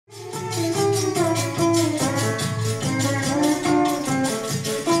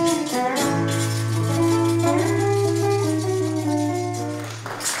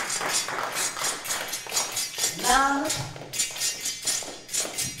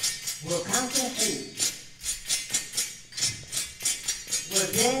will conquer hate. Well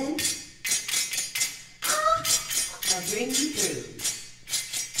then, I'll bring you through.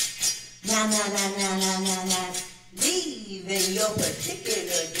 Now, leaving your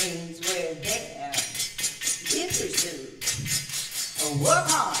particular dreams where they're in pursuit. Work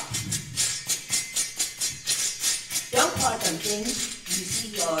hard. Don't part from things you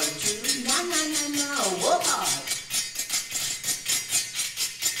see are true. No, work hard.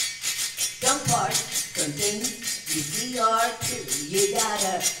 Don't part from things you see are true. You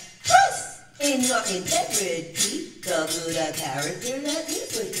gotta trust in your integrity, the good character that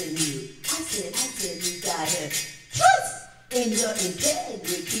is within you. I said you gotta trust in your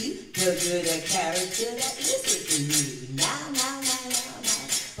integrity, the good character that is within you. Now.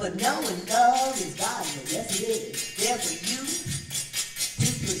 But knowing love is godly, yes it is, there for you to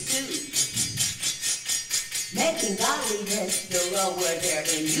pursue. Making godliness the road where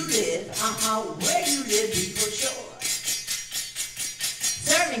therein you live, where you live be for sure.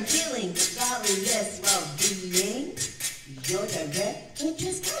 Serving, killing, the godliness of being, your direct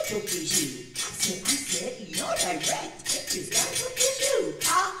interest contributes you. I said, your direct interest contributes you.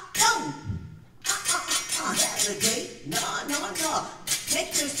 Don't hesitate, no.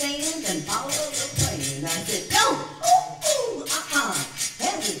 Take your stand and follow the plan. I said, don't,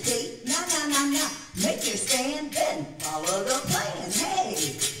 hesitate, no. Make your stand, then follow the plan.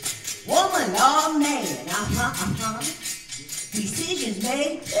 Hey, woman or man, decisions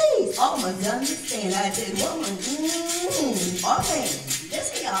made, please almost understand. I said, woman, or man,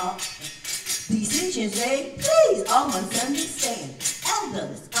 listen y'all. Decisions made, please almost understand.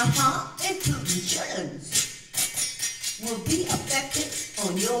 Elders, including children's, will be affected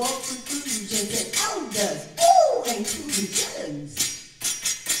on your conclusions. And elders, including children's,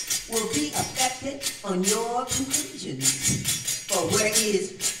 will be affected on your conclusions. For where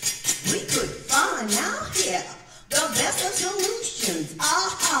is we could find now here the best of solutions.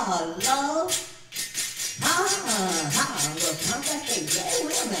 Love. Will conquer hate. Very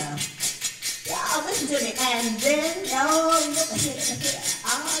well now. Y'all listen to me. And then, look here.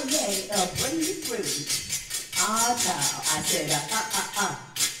 I'll bring you through. Child, I said,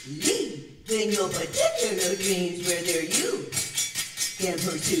 leave in your particular dreams where they're you can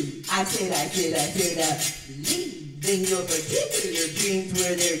pursue. I said, leave in your particular dreams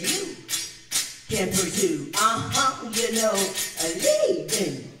where they're you can pursue. Leave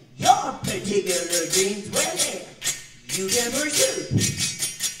in your particular dreams where they're you can pursue.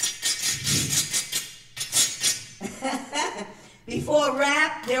 Before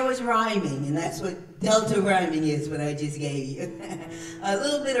rap, there was rhyming, and that's what Delta rhyming is, what I just gave you. A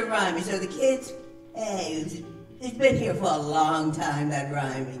little bit of rhyming. So the kids, hey, it's been here for a long time, that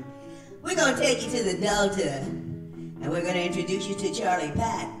rhyming. We're going to take you to the Delta, and we're going to introduce you to Charlie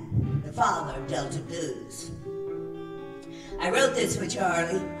Patton, the father of Delta blues. I wrote this for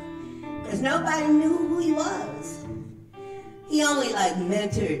Charlie because nobody knew who he was. He only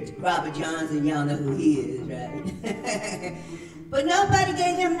mentored Robert Johnson, y'all know who he is, right? But nobody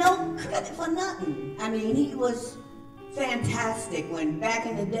gave him no credit for nothing. I mean, he was fantastic when back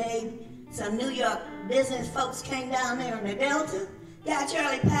in the day, some New York business folks came down there in the Delta, got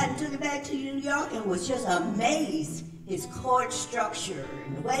Charlie Patton, took it back to New York, and was just amazed. His chord structure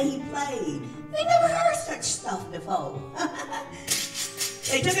and the way he played. They never heard such stuff before.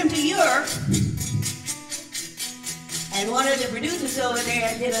 They took him to Europe, and one of the producers over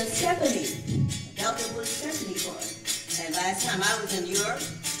there did a symphony, Delta Blues Symphony for him. And last time I was in Europe,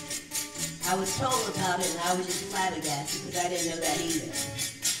 I was told about it, and I was just flabbergasted because I didn't know that either.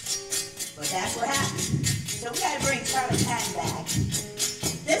 But that's what happened. So we got to bring Charlie Patton back.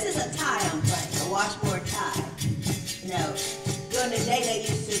 This is a tie I'm playing, a washboard tie. During the day they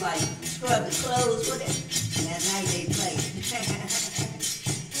used to scrub the clothes with it, and at night they played it.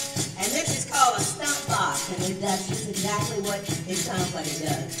 And this is called a stomp box, and it does just exactly what it sounds like it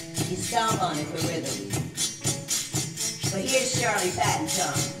does. You stomp on it for rhythm. But here's Charlie Patton's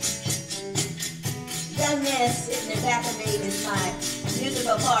song. Young man sitting in back of me is my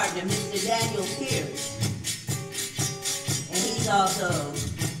musical partner, Mr. Daniel Pierce. And he's also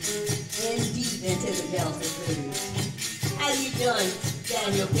in deep into the Delta blues. How you doing,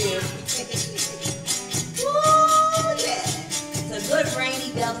 Daniel Pierce? Woo, yeah. It's a good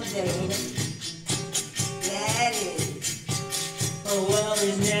rainy Delta day, ain't it? Yeah, it is. Oh, well,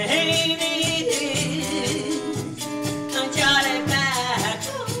 his name is Charlie Patton,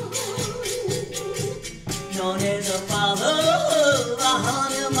 known as the father of the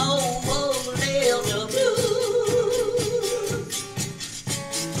honeymoon Delta blues.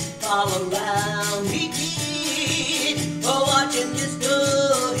 All around he did, watching Mr.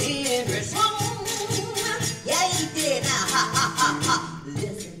 Henry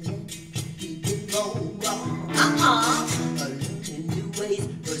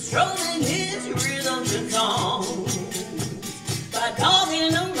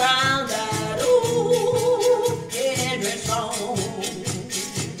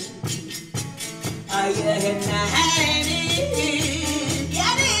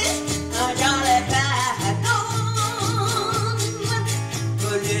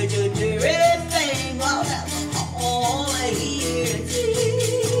everything all I hear and see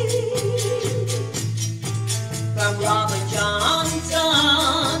from Robert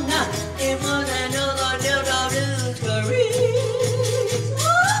Johnson. It was another little blues career.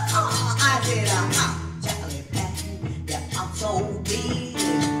 I said, Charlie Patton, you're out so big.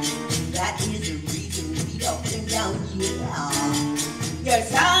 That is the reason we up and down, yeah. Your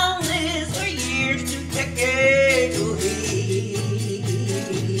sound is for years to take it to hear.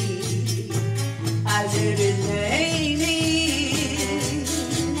 I said his name is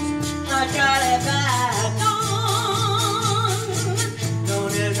Charlie Patton,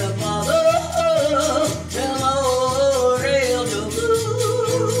 known as the father of the old rail to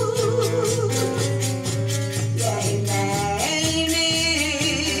blues. Yeah, his name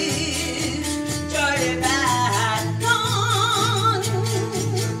is Charlie Patton,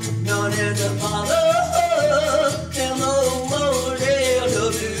 known as the father of the old rail to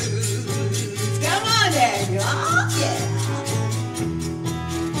blues. Come on, Daniel, oh yeah.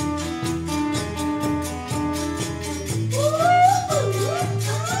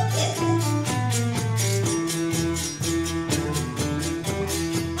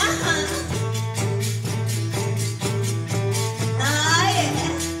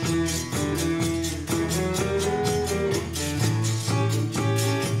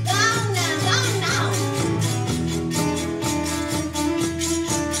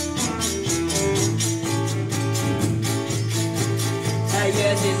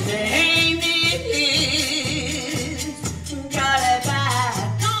 Yes, his name is Charlie Patton.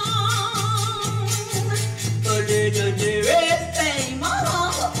 A little dearest fame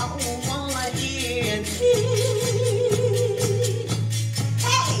all I hear and see.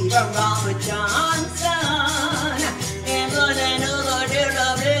 Hey, from Robert Johnson, and was another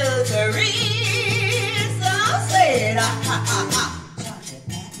little blue career. So I said, Charlie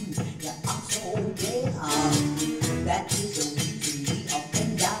Patton, you're so gay. That is the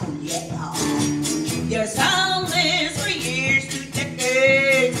your sound is for years to take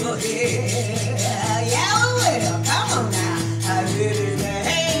it to hear. Yeah, well, come on now. I really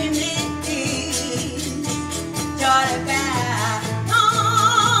name is Charlie Patton,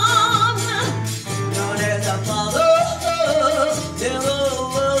 known as the father of the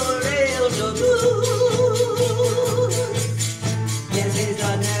old rail to blues. Yes, his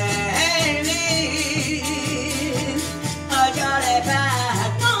name is Charlie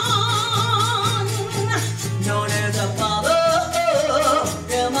Patton, known as the father of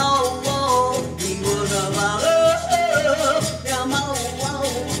them all. He was the father of them all.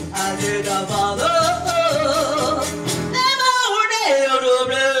 I said the father of them all down to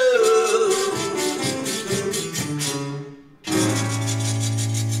blue.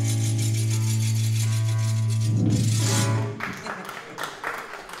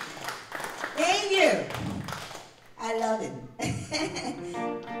 Thank you. I love it.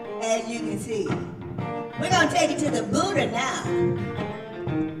 As you can see. We're going to take it to the Buddha now.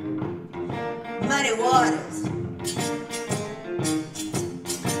 Muddy Waters.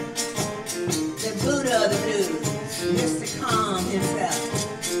 The Buddha of the blues. Mr. Calm himself.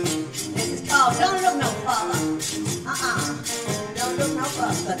 This is called Don't Look No Further. Don't look no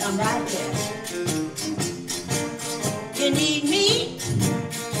further, because I'm right there. You need me?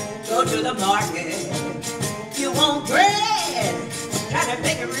 Go to the market. You want bread? Try to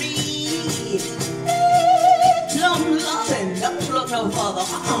make it read. Some loving, don't look no further,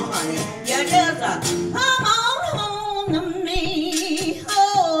 honey. You just come on home to me.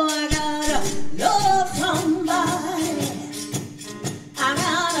 Oh, I gotta love somebody. I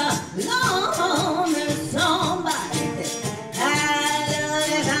gotta love somebody. I love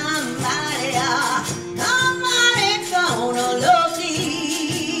somebody. Somebody's gonna love me.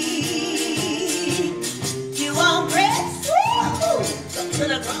 You want bread? Woo! Go to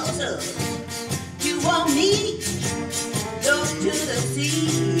the grocer. You want meat? Look to the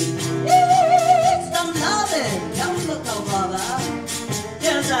sea. It's some loving. Don't look no further.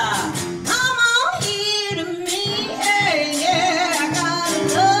 Just come on here to me. Hey, yeah, I gotta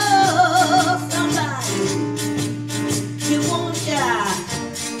love somebody. You want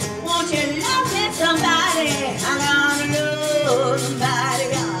you love me somebody? I gotta love somebody.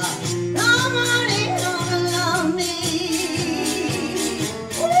 Somebody gonna love me.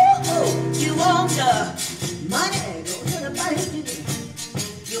 Ooh, you want the money? Go to the bank.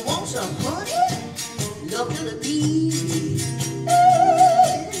 You want some honey? Look to the bees.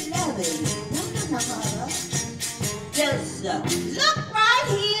 Love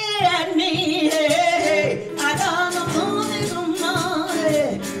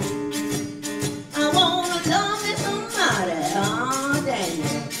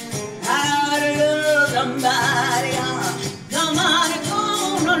I gotta love somebody. Somebody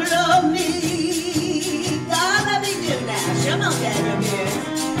gonna love me. God, let me do now. Come on, Dad, up here.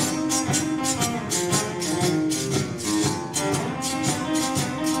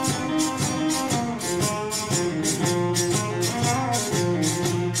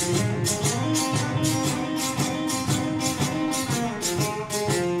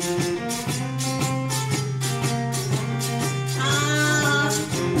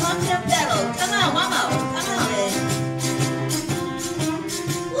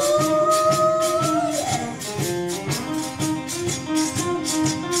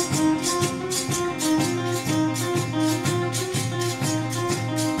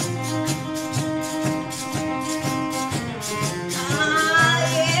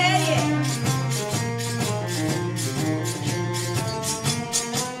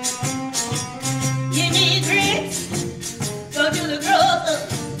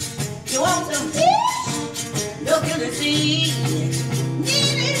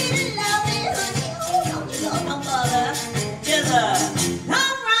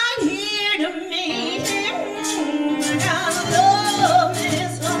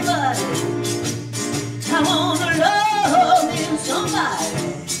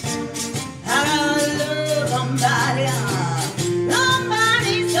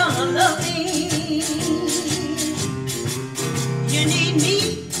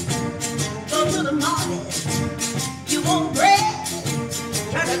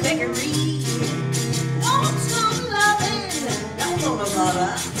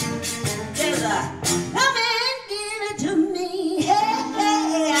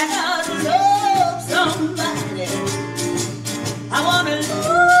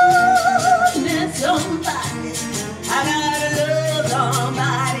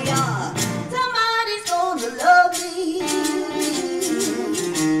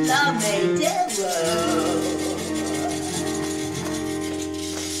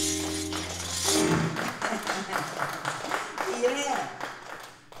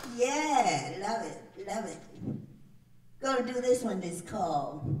 Gonna do this one that's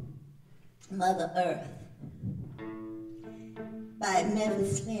called Mother Earth by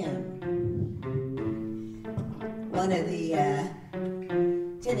Memphis Slim, one of the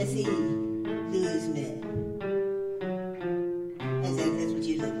Tennessee bluesmen. That's what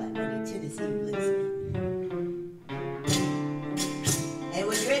you look like, one of the Tennessee bluesmen. It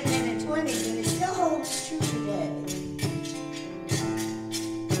was written in the 20s and it still holds true today.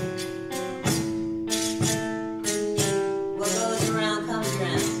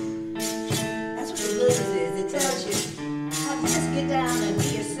 Get down and be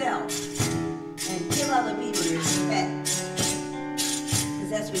yourself and give other people respect, because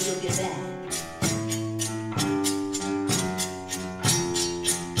that's what you'll get back.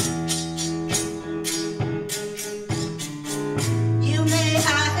 You may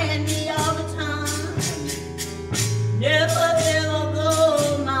hide me all the time, never ever go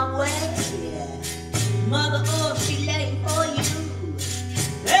my way. Mother Earth, she laying for you.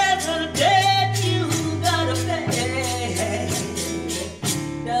 There's a debt you gotta pay.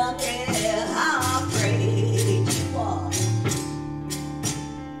 Don't care how great you are.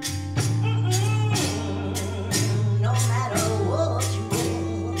 No matter what you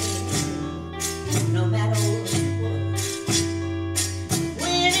are, no matter what you are,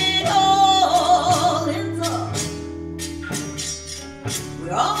 when it all ends up,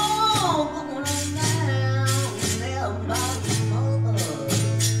 we're all going down there by the mother.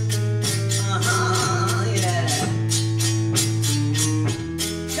 Yeah.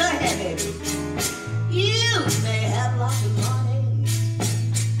 Go ahead, baby. You may have lots of money,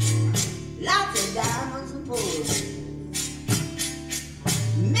 lots of diamonds and pearls,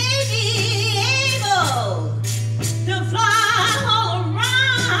 may be able to fly all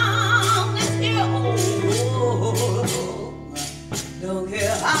around this here world. Don't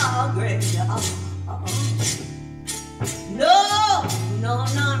care how great you are. No, no,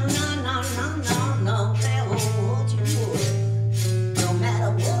 no, no, no, no, no, no matter what you are, no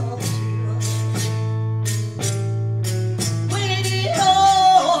matter what you are. When it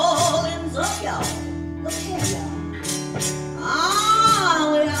all ends up, y'all, look here, y'all. Ah,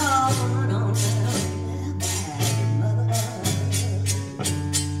 we all gonna know that Mother Earth.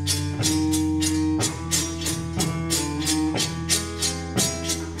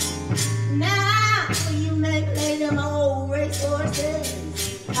 Now you may play them old racehorses,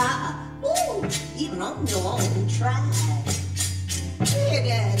 even on your own track. Yeah,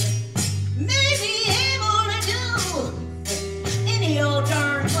 Daddy, may be able to do any old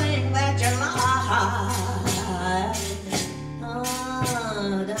darn thing that you like.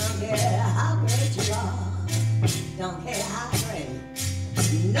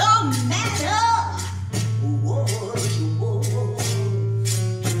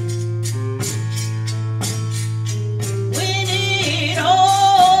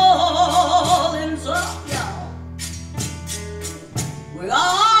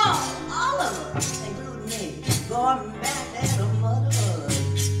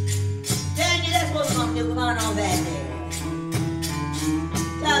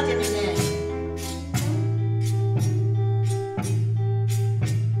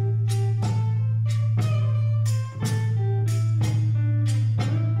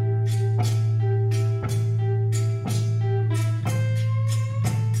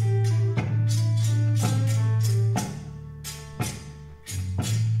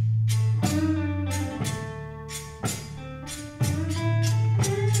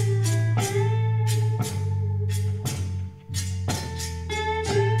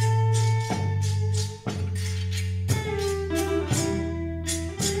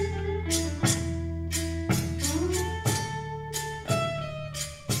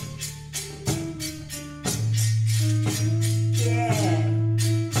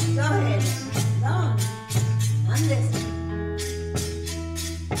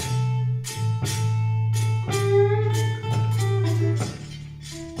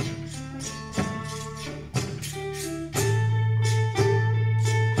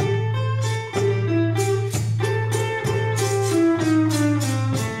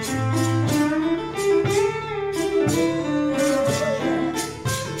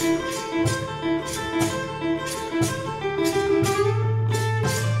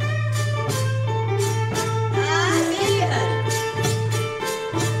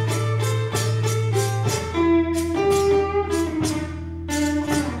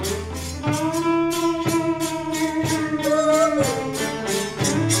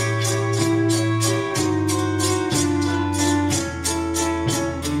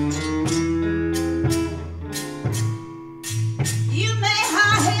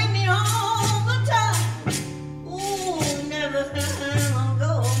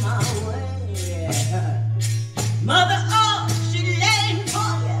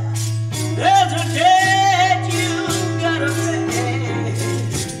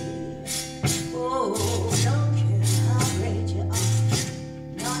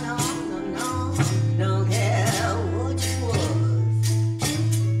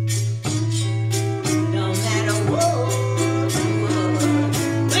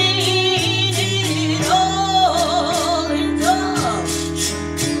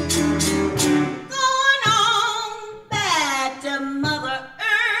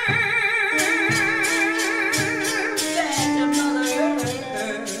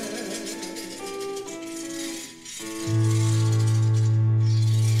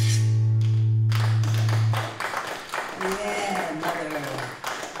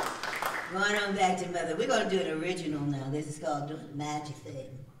 going on back to Mother. We're going to do an original now. This is called Doing the Magic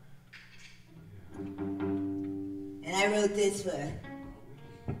Thing. And I wrote this for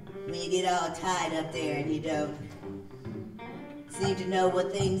when you get all tied up there and you don't seem to know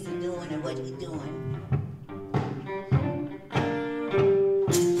what things are doing and what you're doing.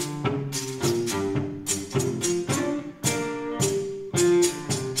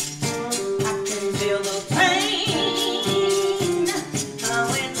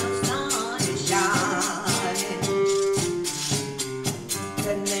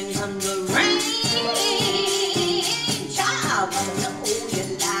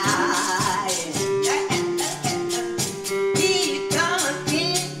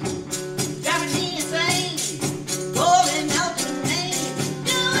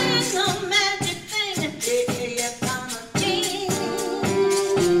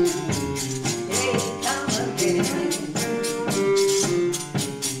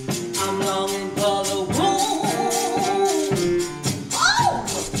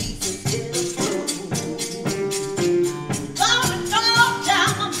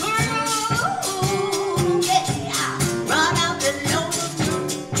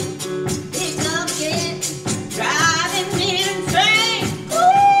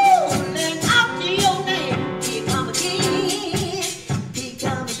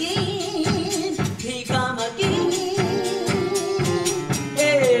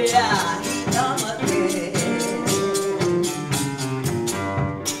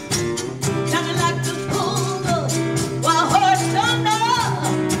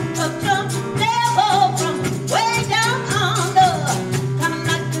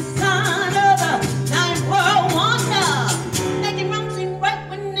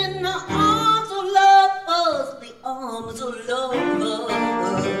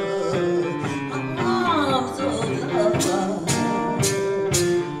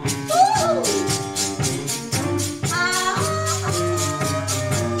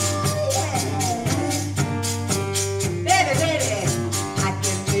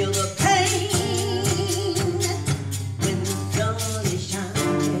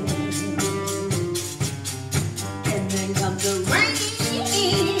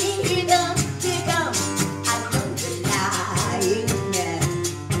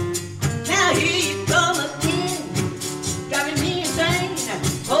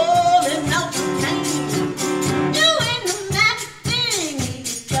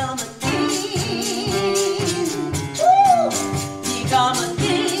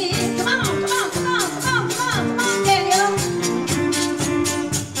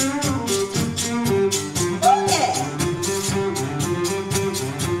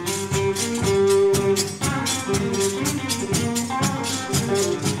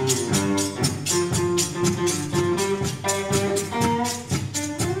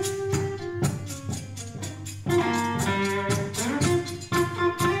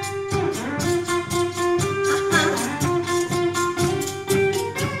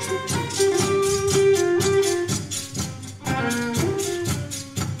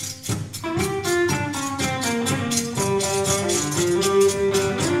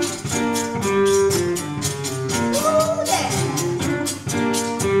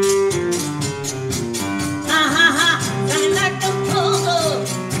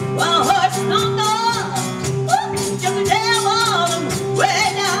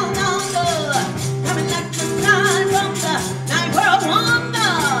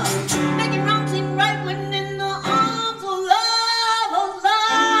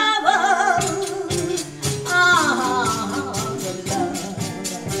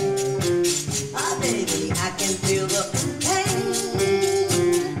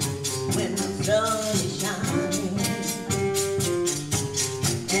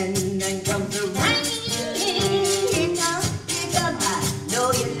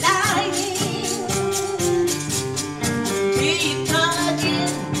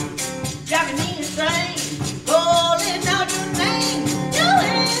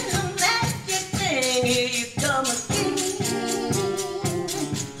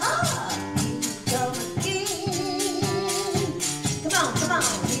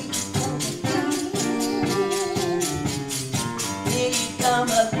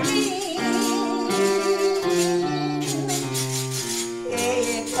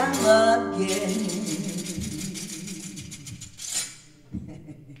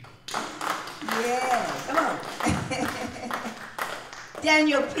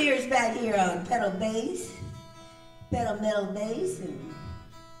 Daniel Pierce back here on pedal bass, pedal metal bass, and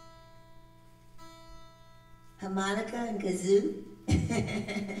harmonica and kazoo.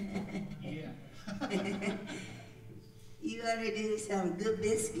 Yeah. You You want to do some good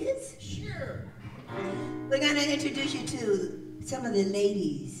biscuits? Sure. We're going to introduce you to some of the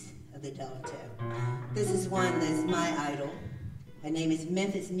ladies of the Delta. This is one that's my idol. Her name is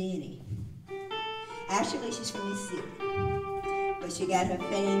Millie. Actually, she's from Mississippi, but she got her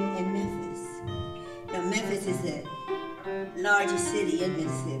fame in Memphis. Now, Memphis is the largest city in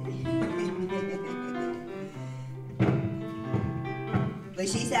Mississippi. But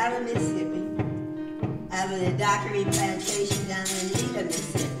she's out of Mississippi, out of the Dockery Plantation down in Lita,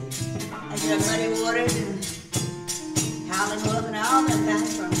 Mississippi. That's where Muddy Waters and Howlin' Wolf and all them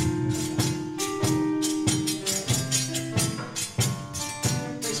guys from.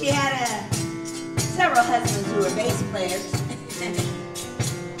 But she had several husbands who were bass players.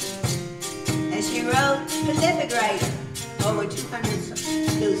 And she wrote prolific writer, over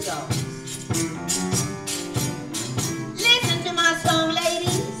 200 new songs. Listen to my song, ladies.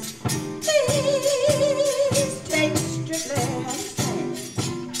 Please take strictly understand.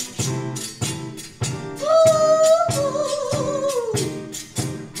 Ooh,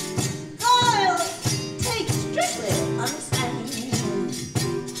 girls, take strictly understand.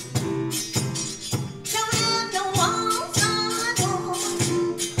 Don't have no one son,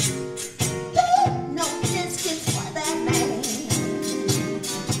 no biscuits for that man.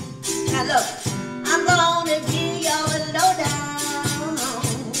 Now look, I'm gonna give y'all a lowdown,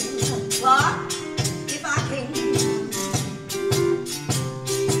 but if I can.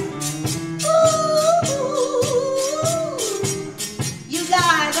 Ooh, you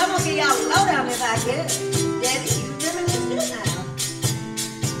guys, I'm gonna give y'all a lowdown if I can. Daddy, you reminisce this now.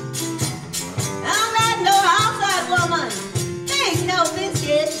 I'm not no outside woman. Ain't no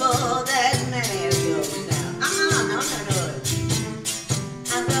biscuit for that man. Goes now.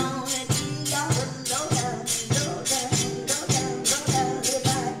 No. I'm gonna give y'all a lowdown if I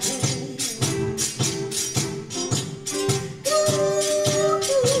can.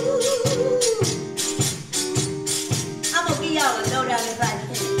 I'm gonna give y'all a lowdown if I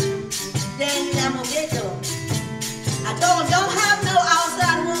can. Then I'm gonna get to 'em. I told 'em don't have no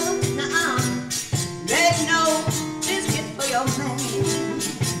outside woman. Nuh-uh. There's no biscuit for your man.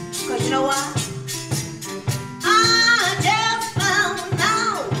 'Cause you know why? I just found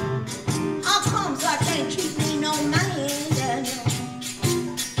out how comes I can't treat me no man.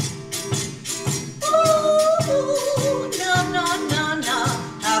 Ooh, no.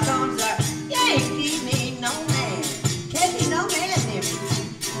 How comes I can't treat me no man? Can't be no man near me.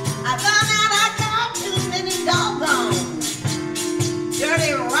 I found out I got too many doggone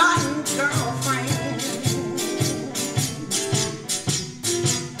dirty, rotten girlfriends.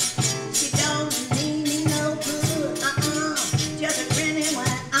 She don't mean me no good, just a grinning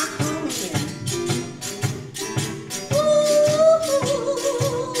when I come in. Ooh,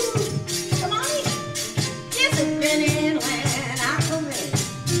 come on in. Just a grinning when I come in.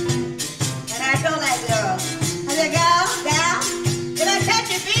 And I told that girl, I said, gal, did I catch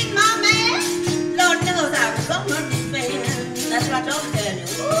you beating my man? Lord knows I was gonna understand. That's what I told her.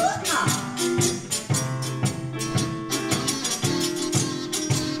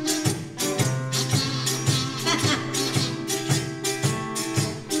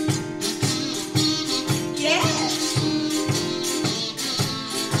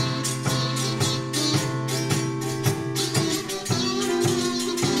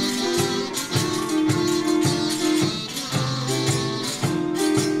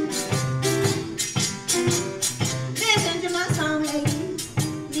 Listen to my song, ladies.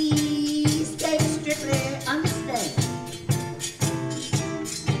 Please take strictly understand.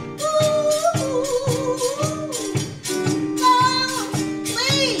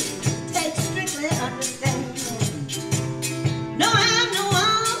 Please take strictly understand. No, I'm no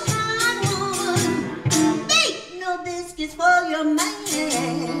outside woman. Make no biscuits for your man.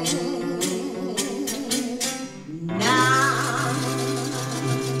 Nah.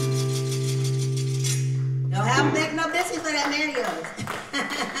 Don't have to make no biscuits for that man of yours.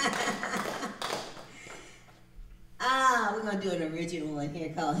 We're going to do an original one here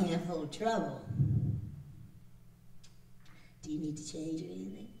called Handful of Trouble. Do you need to change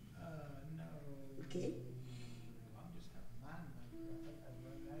anything? No. Okay. I'm just having mine.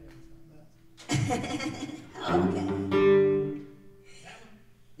 Okay.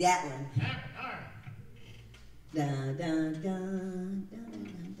 That one. All right. Dun, dun, dun, dun,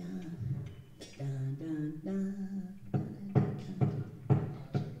 dun, dun, dun, dun, dun.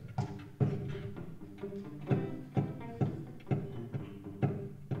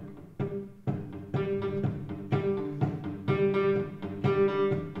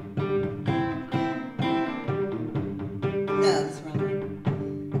 No, it's wrong.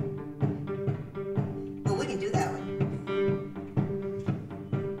 But we can do that one.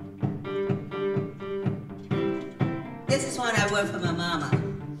 this is one I wrote for my mama.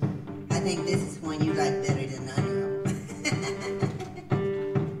 I think this is one you like better than I know.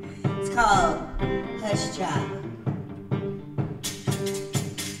 It's called Hush Child.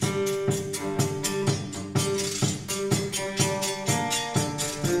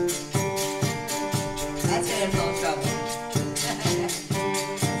 That's in full trouble.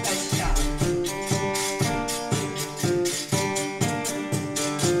 Hush Child.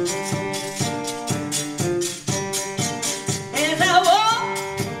 As I walk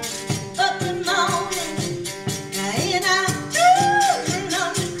up the morning, and I'm feeling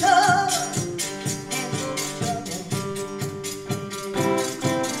undercover and full of trouble.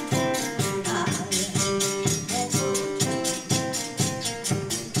 Ah, yeah, and full of trouble.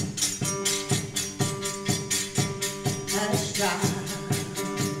 Hush, child.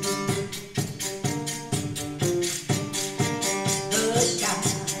 Hush, child.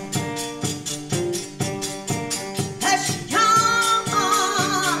 Hush, child.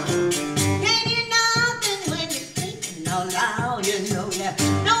 Ain't you nothing when you're thinking out loud? You know ya.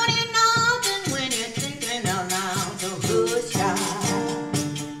 Don't you nothing when you're thinking out loud? So hush, child.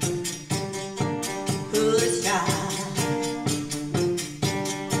 Hush, child.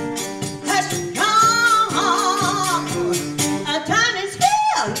 Hush, child. A tiny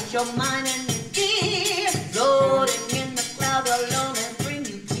spell hit your mind and your ear, floating in the clouds alone and bring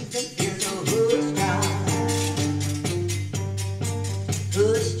you peace and fear. So hush, child.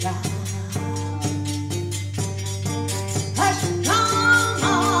 Hush, child. Hush, child.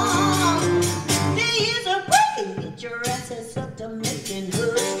 Days are breaking, get your asses up to making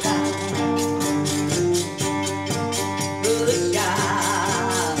hush, child. Hush,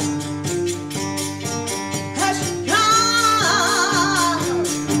 child. Hush, child.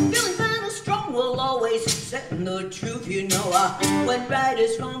 Feeling kind of strong will always set the truth, you know. When right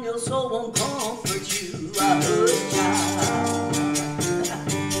is wrong, your soul won't comfort you. Hush, child.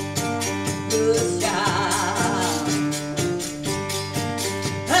 Hush, child.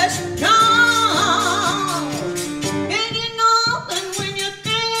 Hush, child. Ain't you nothing when you're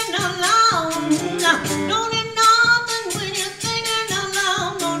thinking out loud? Don't you nothing when you're thinking out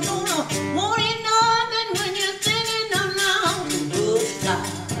loud? No, no, no. Won't you nothing when you're thinking out loud? Hush, child.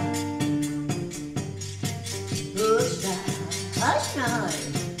 Hush, child. Hush, child.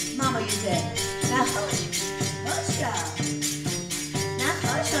 Mama, you said, now hush. Hush, child. Now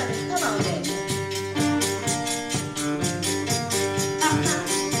hush, honey. Come on, baby.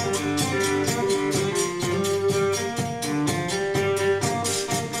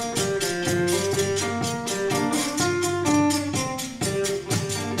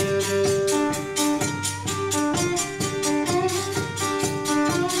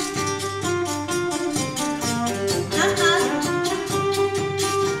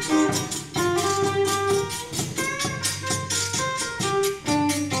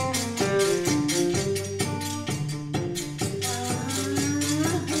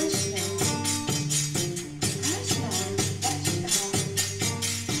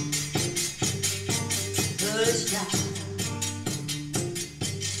 Hush, child.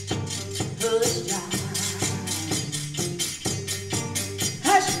 Hush, child.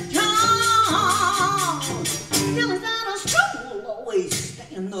 Hush, child. Feelings that are strong will always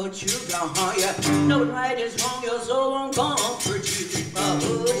stand the truth. Yeah. No right is wrong, your soul won't comfort you. Hush,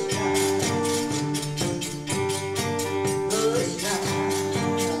 child.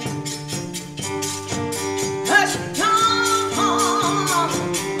 Hush, child. Hush, child.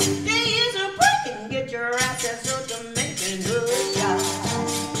 Days are breaking, get your assets up to making hush, child.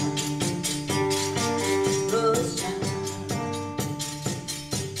 Hush, child.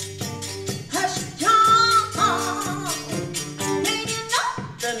 Hush, child. Ain't you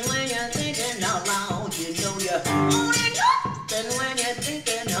nothing when you're thinking out loud? You know you only nothing when you're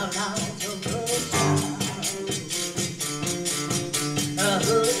thinking out loud. So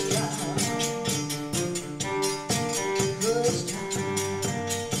hush, child. Hush, child.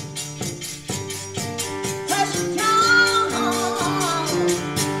 Hush, child. Hush, child.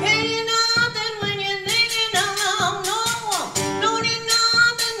 Ain't you nothing when you're thinking out loud? No. Don't you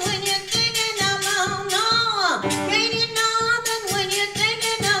nothing when you're thinking out loud? No. Ain't you nothing when you're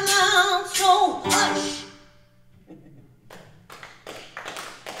thinking out loud? So hush.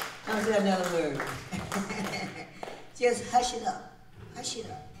 How's that another word? Just hush it up. Hush it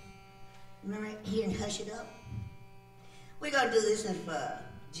up. Remember hearing hush it up? We're going to do this one for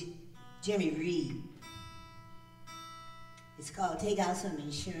Jimmy Reed. It's called Take Out Some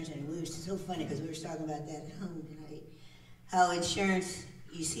Insurance, and we were so funny because we were talking about that at home tonight. How insurance,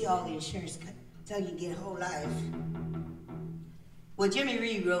 you see all the insurance tell you get whole life. Well, Jimmy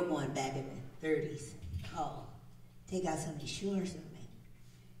Reed wrote one back in the 30s called take out some insurance on me.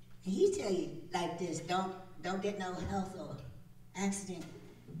 And he tell you like this, don't get no health or accident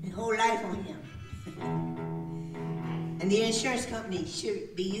and whole life on him. And the insurance company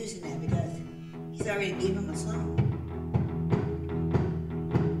should be using that because he's already gave him a song.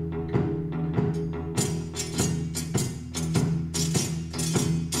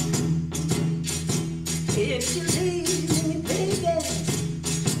 If you leave me, baby,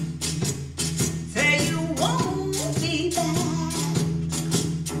 say you won't be back.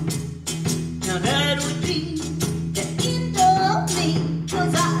 Now that would be the end of me,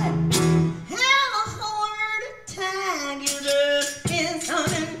 'cause I have a hard time. You just been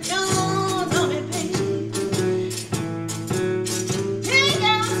something Jones on me, baby. Take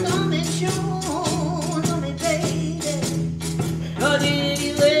out some insurance on me, baby. 'Cause if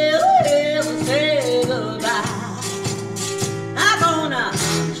you ever say goodbye, I'm gonna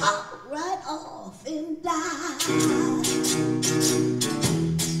hop right off and die.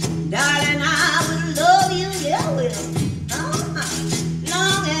 Darling, I will love you, yeah, I will.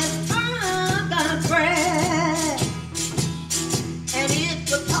 Long as I'm gonna pray. And if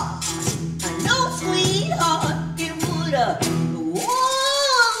the part, I know, sweetheart, it would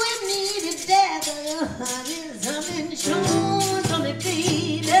war with me to death. There's something sure from me,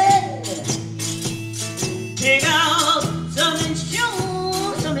 baby. Take out something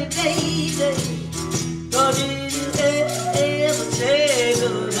sure from me, baby. 'Cause if you ever say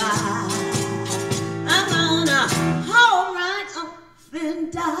goodbye, I'm gonna haul right off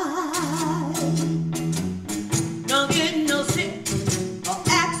and die. Don't get no sick or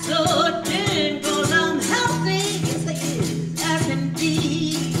accident, 'cause I'm healthy, yes I is, as can be.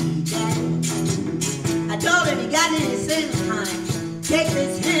 I told him, you got any sense, honey, take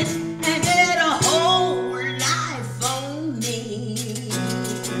this hint and get a whole life on me.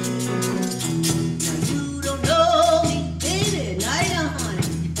 Now you don't know me, baby, now you honey,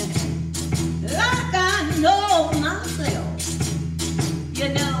 like I know myself. You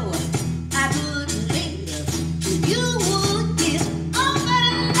know, I couldn't live if you would give all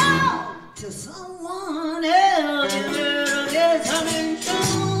that love to someone else. You better get some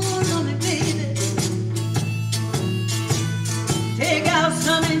insurance on me, baby. Take out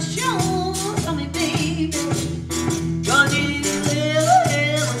some insurance on me, baby. 'Cause if you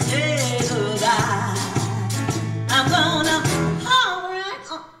ever say goodbye, I'm gonna haul right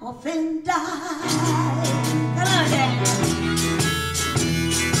off and die. Come on, Daddy.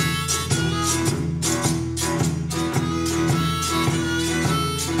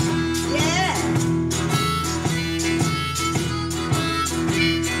 Yeah.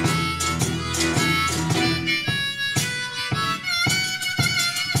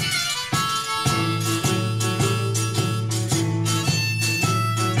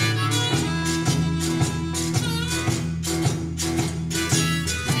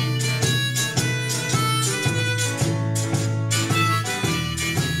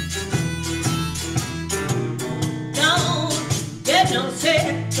 Don't get no sick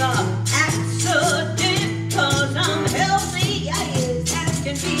or accident, 'cause I'm healthy, yes, as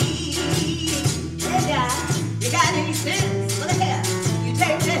can be. Yeah, you got any sense? Look here, you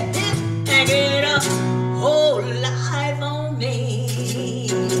take the hit and get a whole life on me.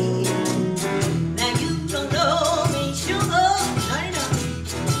 Now you don't know me, sugar, I know,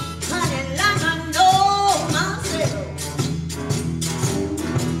 honey, like I know myself.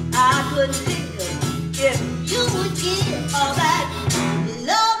 I could live if you would give all that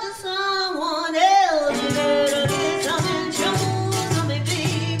love to someone else. You better get some insurance on me,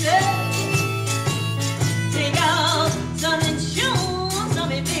 baby. Take out some insurance on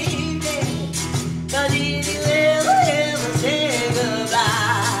me, baby. 'Cause if you ever say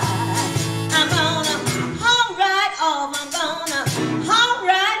goodbye, I'm gonna haul right off, I'm gonna haul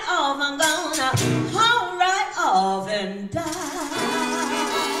right off, I'm gonna haul right off and die.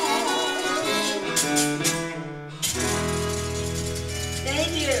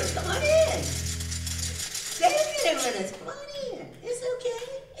 Thank you. Come on in. Stay here with us. Come on in. It's okay.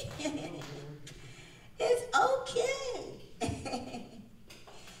 It's okay.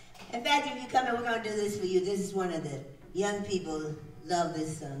 In fact, if you come in, we're going to do this for you. This is one of the young people love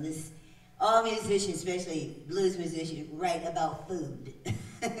this song. This, all musicians, especially blues musicians, write about food.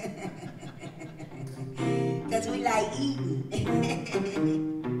 Because we like eating.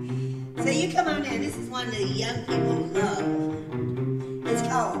 So you come on in. This is one of the young people love. It's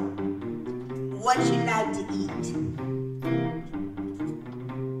called What You Like to Eat.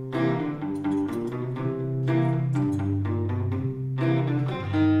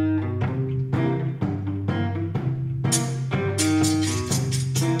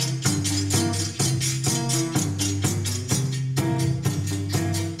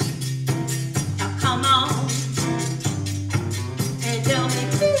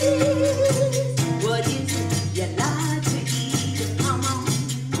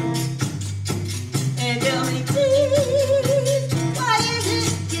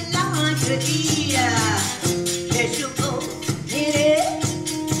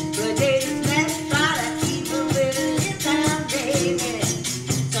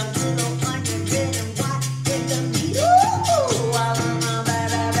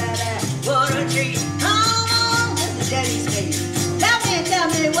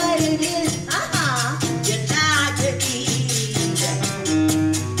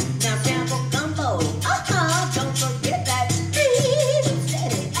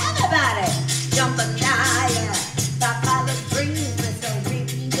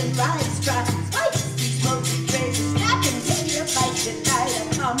 try spicy, smoky, crazy, snap and take a bite tonight.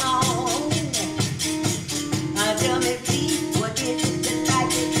 Come on. Tell me, please, what is it that like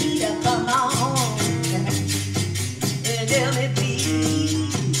to eat? Come on. Tell me,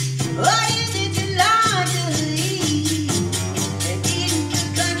 please, what is it you like to eat? And eating good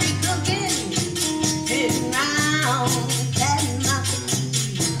country cooking, sitting round, chatting my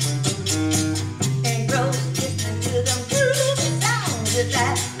feet. And gross, listening to them groovy sounds of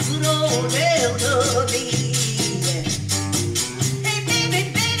that good old railroad beat. Hey, baby,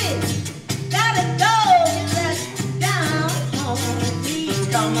 baby, gotta go.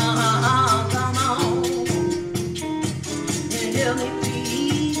 Come on, come on, and tell me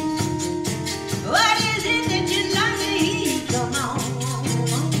please, what is it that you like to eat? Come on,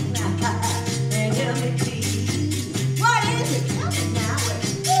 and tell me please, what is it? Tell me now, what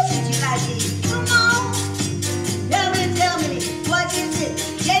is it you like to eat? Come on, tell me, what is it?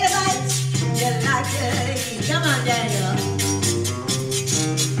 Gator bites you like to eat? Come on, Daniel.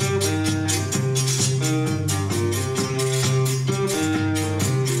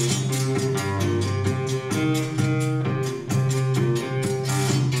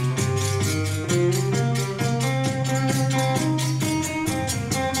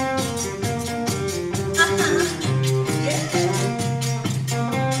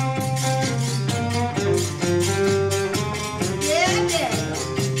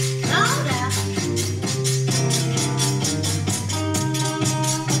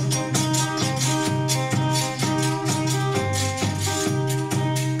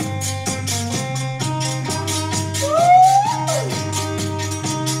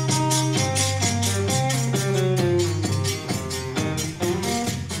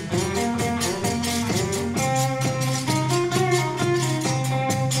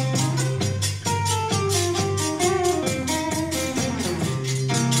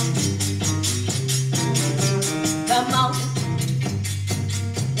 Come on,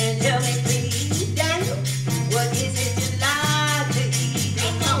 and tell me please, Daniel, what is it you like to eat?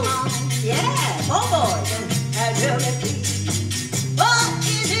 Come on, yeah, oh boy, and tell me please, what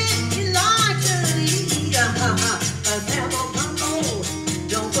is it you like to eat? A sample combo,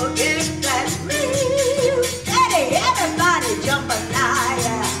 don't forget that real steady, everybody jumping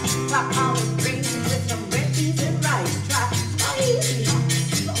higher. Popcorn and greens with some red beans and rice. Try spicy,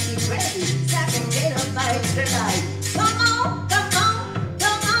 smoky, ready, snapping gator bites tonight. Come on, come on,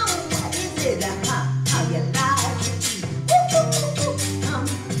 come on, what is it? How you like to eat? Woo, come.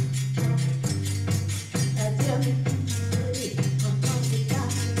 Tell me, pretty, how you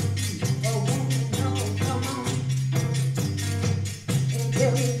like to eat? Oh, no, come on. And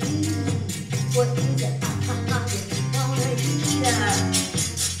tell me, please, what is it? How you gonna eat?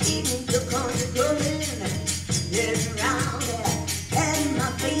 Eating the country cooking, getting around there, and my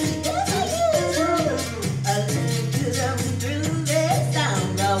feet. I listen to them through their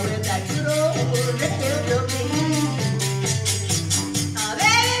sound with that good old radio beat.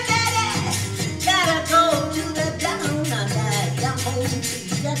 Baby, baby, gotta go to the down home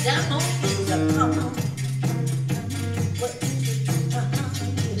street, that down home street. Come on. What is it?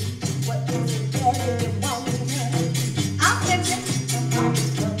 What is it that you want? I'll fix it.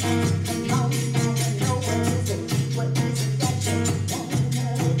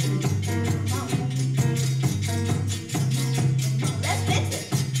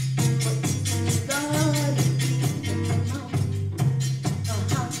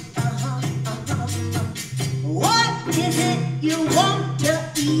 What is it you want to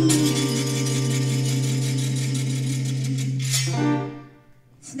eat?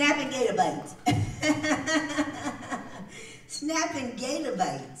 Snapping gator bites. Snapping gator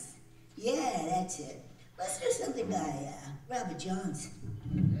bites. Yeah, that's it. Let's do something by Robert Johnson.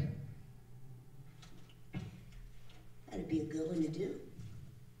 That'd be a good one to do.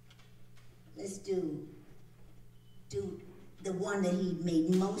 Let's do the one that he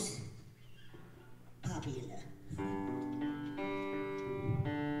made most popular.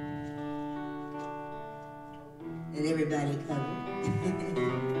 And everybody covered.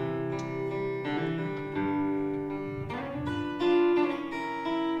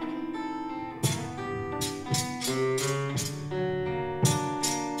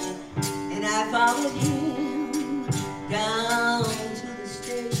 And I followed him down to the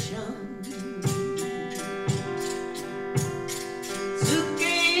station.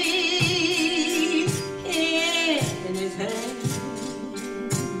 Suitcase in his hand.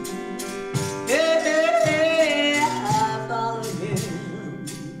 Yeah, I followed him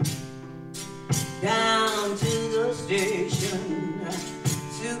down to the station.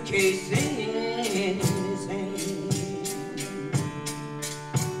 Suitcase in his hand.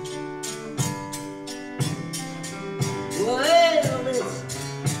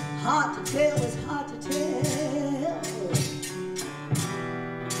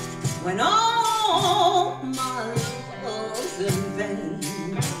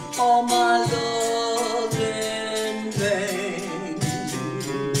 all my love in vain.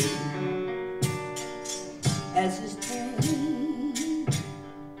 As this train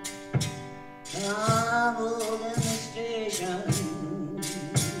traveled in the station,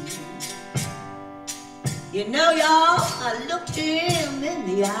 you know, y'all, I looked him in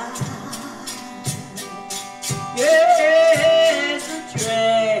the eye. Yes, the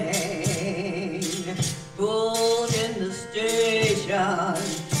train pulled in the station.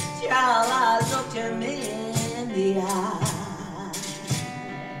 Child, I looked him in the eye.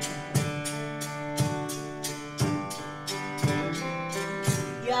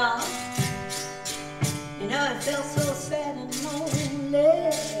 Y'all, you know, it felt so sad and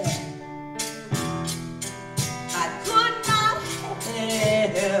lonely. I could not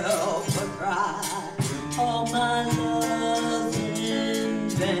help but cry. All my love in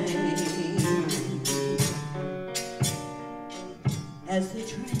vain. As the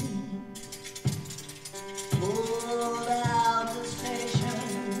train pulled out the station,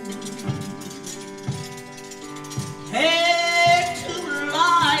 had two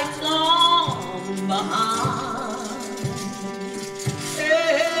lights on behind.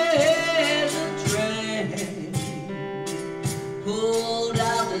 As the train pulled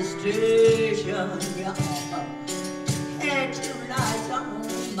out the station, had two lights on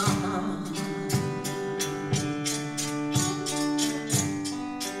behind.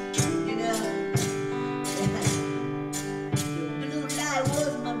 You know, the blue light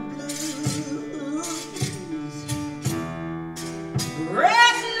was my blues.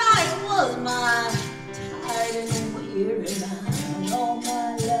 Red light was my tired and weary mind. All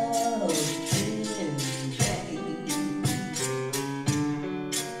my love in vain.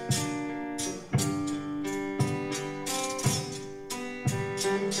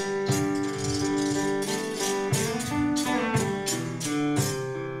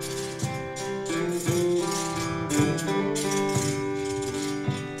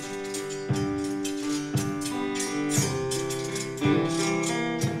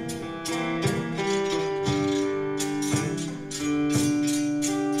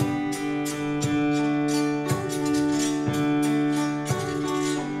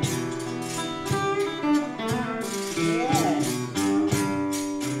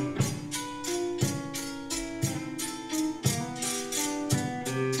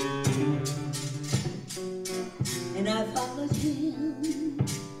 And I followed him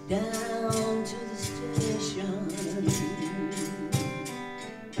down to the station.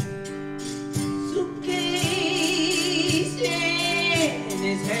 Suitcase in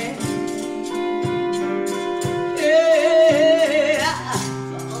his hand. Yeah,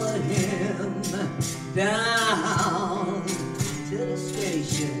 I followed him down to the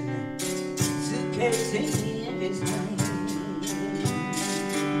station. Suitcase in his hand.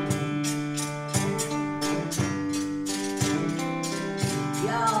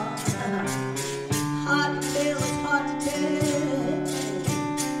 Hard to tell, it's hard to tell.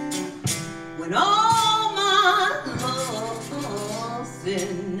 When all my love's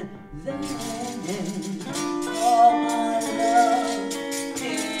in vain, all my love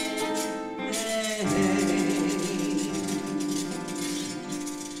in vain.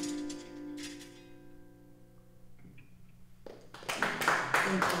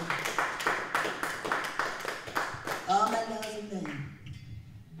 All my love in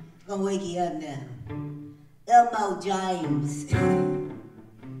vain. Gonna wake you up now. Elmo James.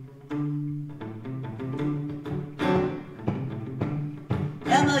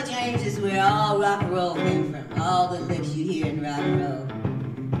 Elmo James is where all rock and roll came from. All the licks you hear in rock and roll.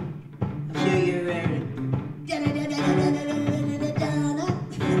 I'm sure you're ready.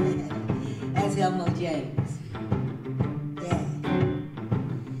 That's Elmo James. Yeah.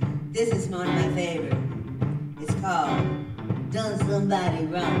 This is one of my favorite. It's called Done Somebody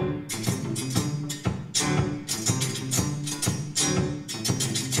Wrong.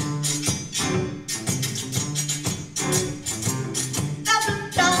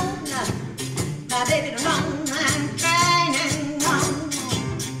 My baby wrong, I'm crying and wrong.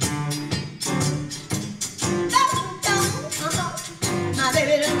 My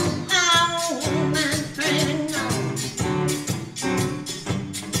baby wrong, I'm crying and wrong.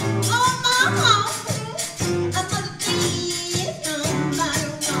 Oh, my heart, I must be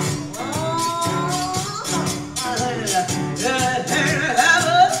somebody wrong.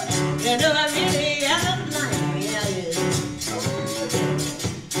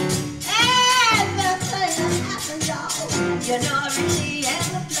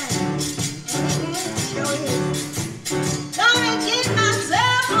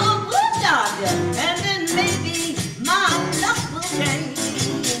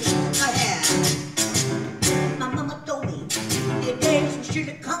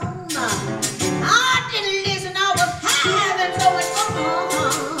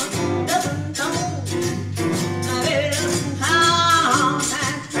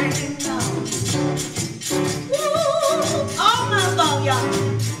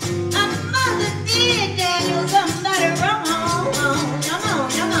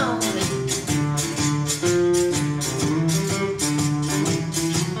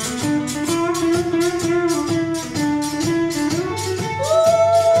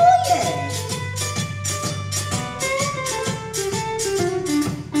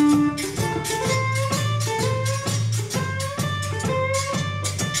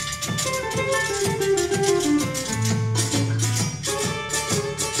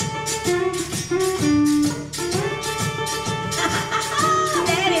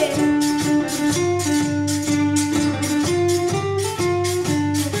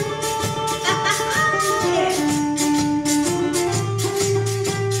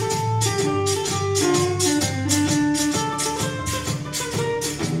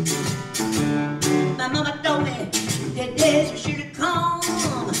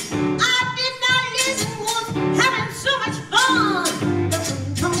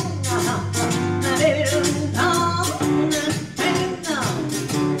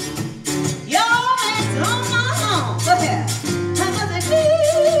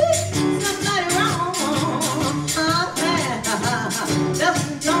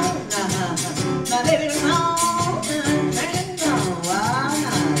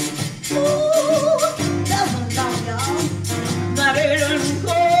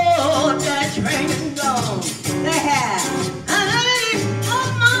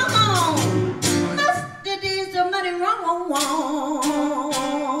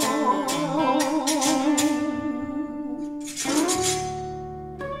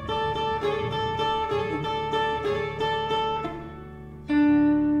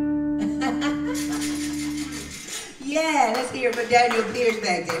 just hear for Daniel Pierce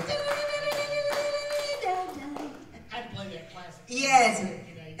back there. I had to play that classic. Yes,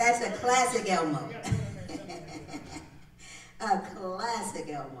 that's a classic Elmo. You gotta put in there something. A classic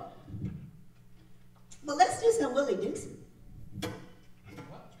Elmo. Well, let's do some Willie Dixon.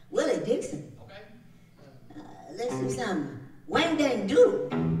 What? Willie Dixon. Okay. Let's do some Wang Dang Doodle.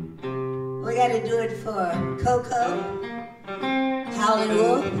 We got to do it for Coco, Howlin'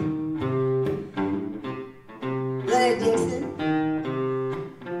 Wolf, Willie Dixon.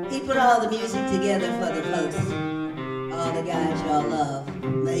 He put all the music together for the folks, all the guys y'all love,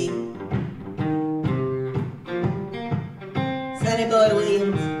 maybe. Sonny Boy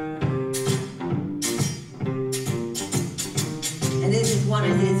Williams. And this is one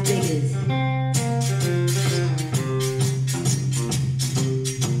of his biggest.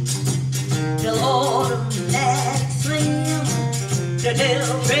 The Lord of Black Slim, the Del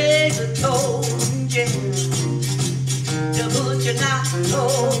Reggaeton Jim, the Butcher Not So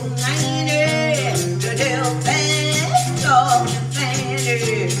 90, the Del Fast Talking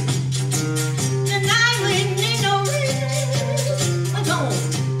Fanny. Tonight we need no rest, we're gonna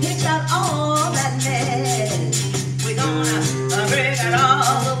pitch out all that mess. We're gonna break out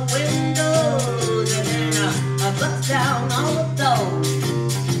all the windows and then bust down all the doors.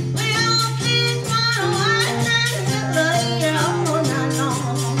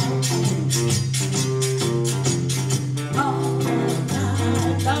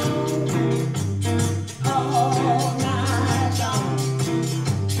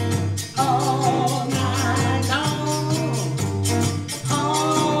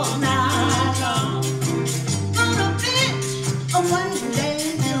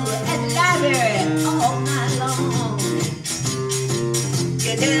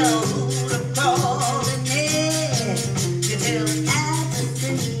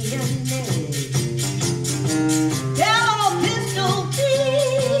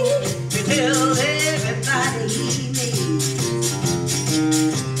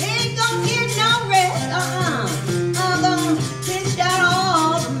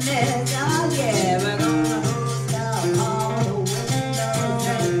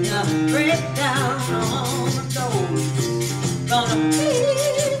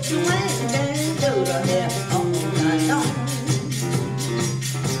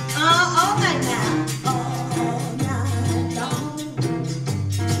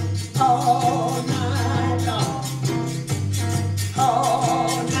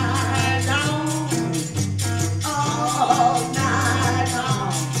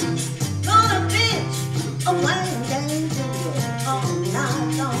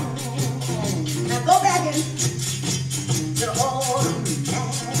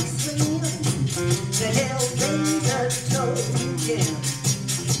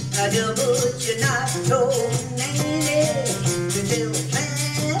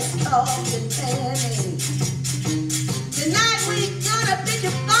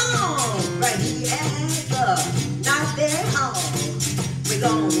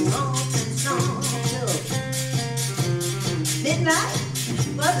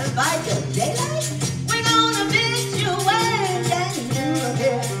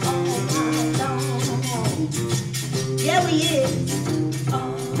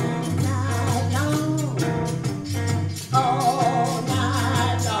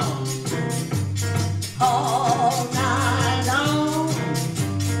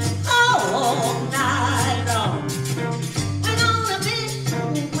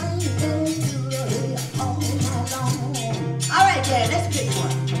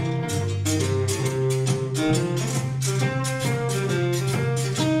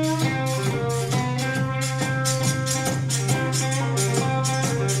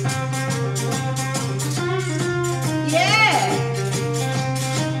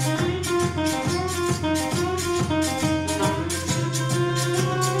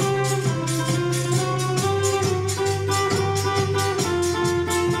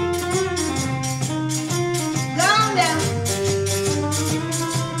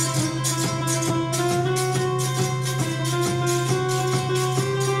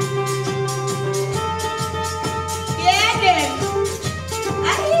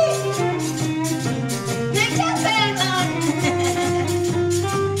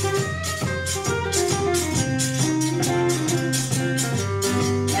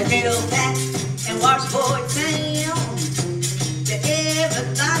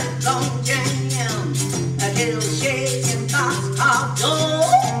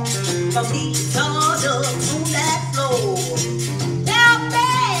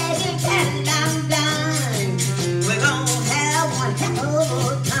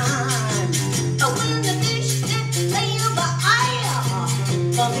 When the fish that sail by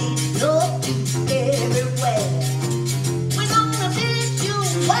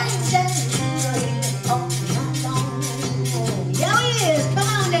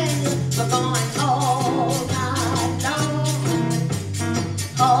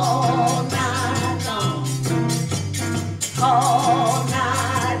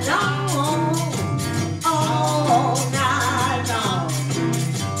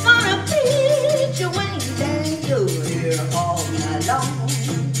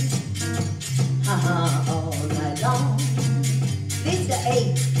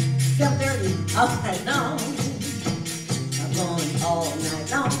 7:30 all night long. I'm going all night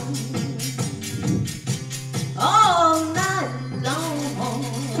long. All night long.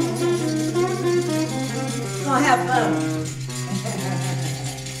 Gonna have fun.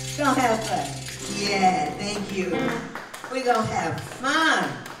 Gonna have fun. Yeah, thank you. We're gonna have fun.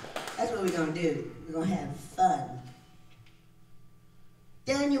 That's what we're gonna do. We're gonna have fun.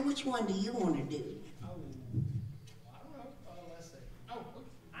 Daniel, which one do you want to do? Oh, I don't know. Let's see. Oh,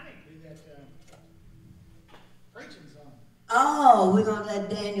 I need to do that preaching song. Oh, we're gonna let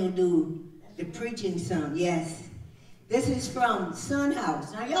Daniel do the preaching song. Yes. This is from Son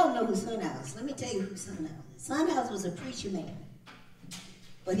House. Now y'all know who Son House. Let me tell you who Son House is. Son House was a preacher man,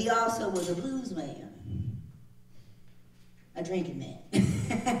 but he also was a blues man. A drinking man. And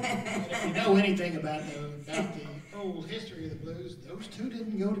if you know anything about the old history of the blues, those two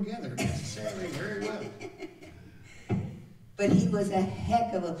didn't go together necessarily very well. But he was a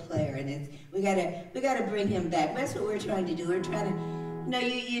heck of a player, and we gotta bring him back. That's what we're trying to do. We're trying to,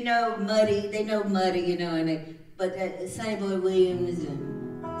 you know, Muddy. They know Muddy, you know, but Sonny Boy Williams and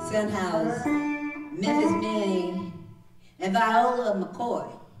Son House, Memphis Millie, and Viola McCoy.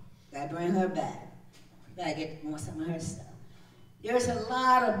 Gotta bring her back. Gotta get more some of her stuff. There's a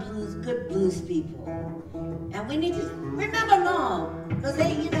lot of good blues people, and we need to remember them, because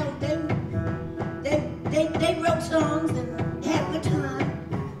they, you know, they wrote songs and had a good time,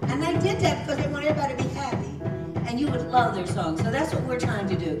 and they did that because they want everybody to be happy, and you would love their songs. So that's what we're trying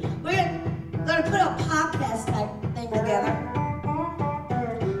to do. We're going to put a podcast type thing together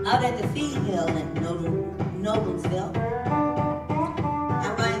out at the Feed Hill in Noblesville.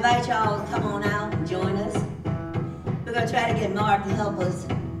 I'm going to invite y'all to come on out and join us. We're going to try to get Mark to help us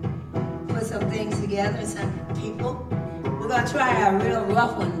put some things together, some people. We're going to try a real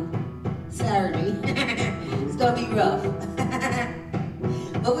rough one Saturday. It's going to be rough.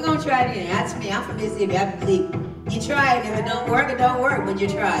 But we're going to try it anyway. That's me. I'm from Mississippi. I believe you try it. If it don't work, but you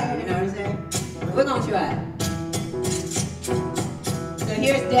try it. You know what I'm saying? We're going to try it. So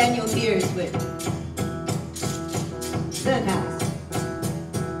here's Daniel Pierce with Son House.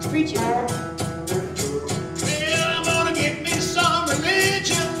 Preacher.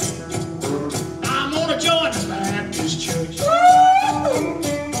 Join the Baptist Church. I'm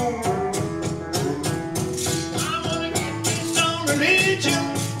gonna get me some religion.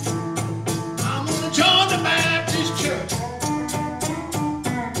 I'm gonna join the Baptist Church.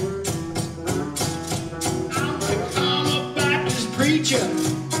 I'm gonna become a Baptist preacher,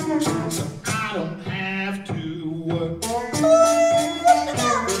 so I don't have to work.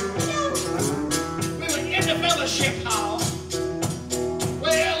 We were in the fellowship hall.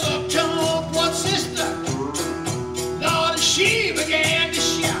 Well, up jumped one sister. She began to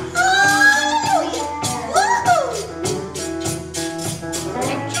shout.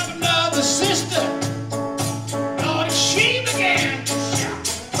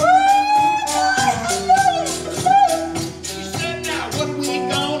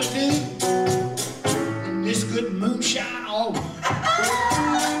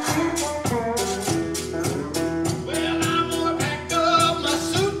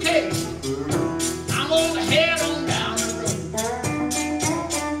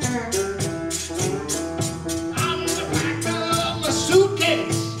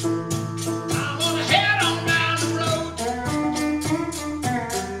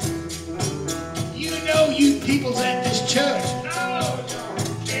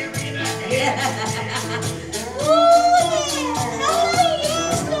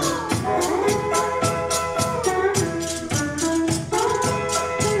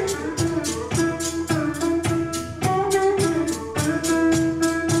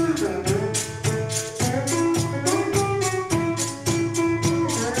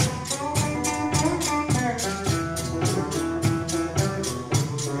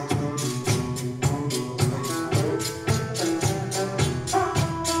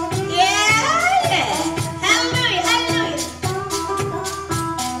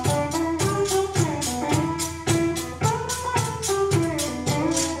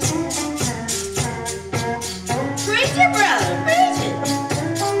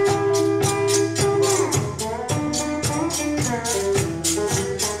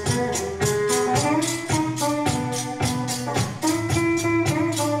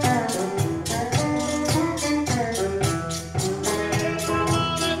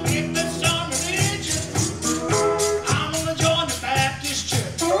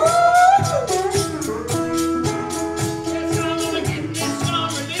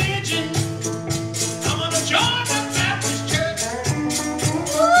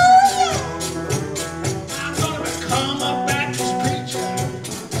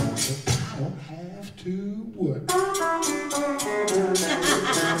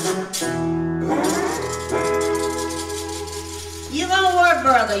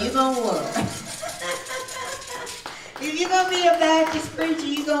 or you gonna work. If you're gonna be a Baptist preacher,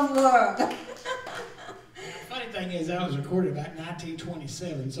 you gonna work. Funny thing is, that was recorded about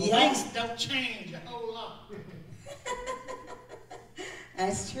 1927, so Yeah. things don't change a whole lot.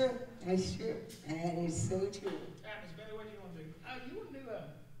 That's true. That's true. That is so true. Miss Billy, what do you want to do? Oh, you want to do a...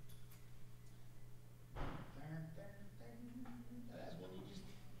 That's one you just...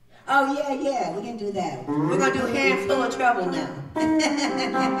 Oh, yeah, we can do that. We're going to do Handful of Trouble now.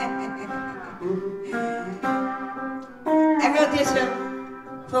 I wrote this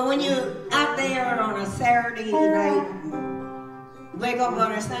for when you're out there on a Saturday night, wake up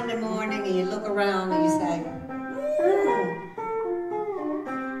on a Sunday morning and you look around and you say,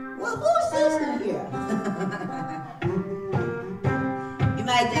 well, who's this in here? You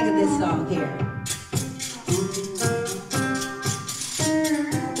might think of this song here.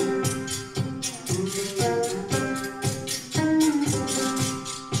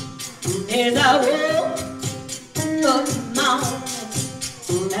 As I walk up the mountain,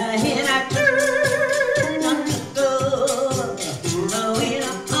 and I turn on the go, in a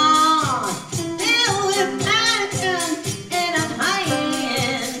pond filled with passion, and I'm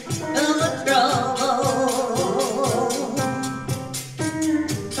hiding from the trouble.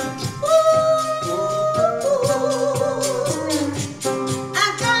 Ooh, I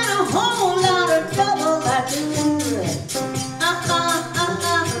got a whole lot of trouble I do.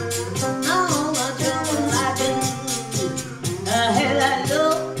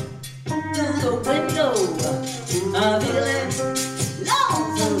 I'm feeling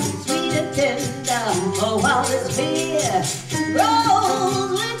lonesome, sweet and tender. Oh, while this fear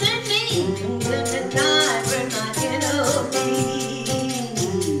rolls within me, good tonight bring my enemy.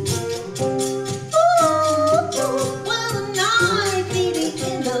 Ooh, well, the night be the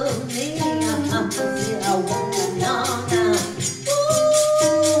end of me. I won't know now. Ooh,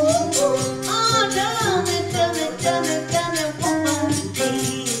 oh, tell me, what must be?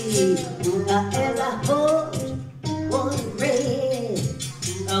 As I hold one red,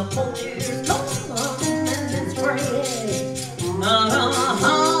 a poacher's come and spread out on my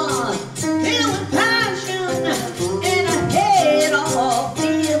heart, filled with passion, and a head all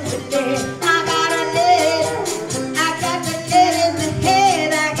filled with lead. I got to lead in the head,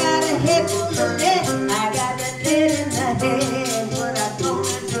 I got a head full of lead, I got the lead in the head, what I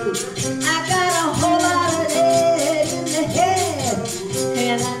gonna do? I got a whole lot of lead in the head,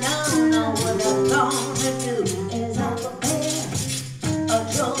 and I don't know what I'm gonna do as I prepare a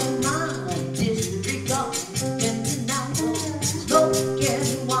drum my disregard in the night of smoking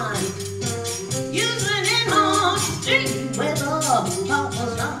wine. Using it on the street where the papa's not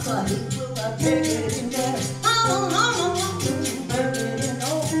the heat will I take it in there.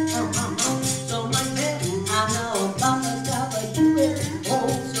 So much better, I know papa's got but you will. Oh,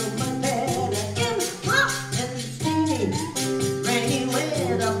 so much better in the hot and the steamy rainy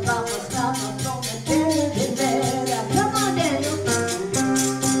weather. Papa's got I'm gonna take it in there. Come on, Daniel.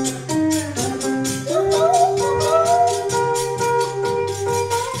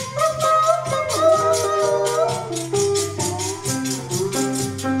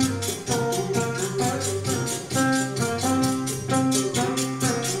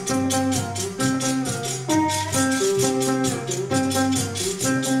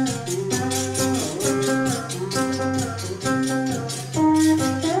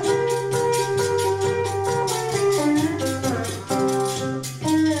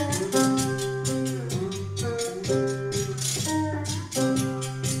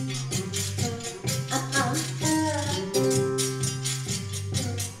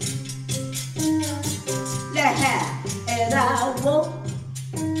 As I woke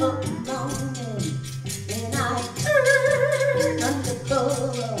up in the morning, and I turned on the door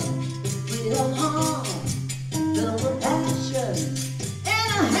with a heart full of passion and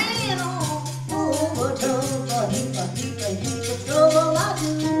a hand on over trouble, a heap of trouble I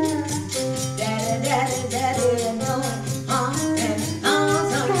do. Daddy, I know and I'm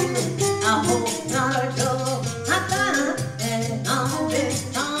sorry. I hope not a trouble I find, and I'm big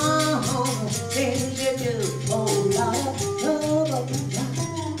on things you do. Oh, Lord,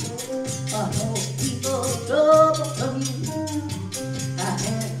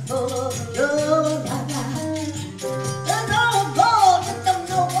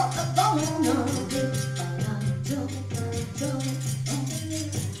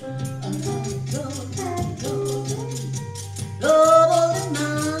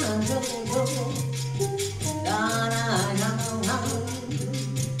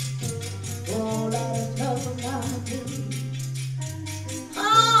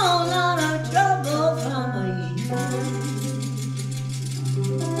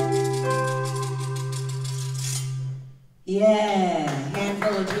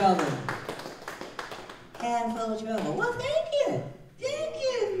 trouble. Handful of trouble. Well, thank you. Thank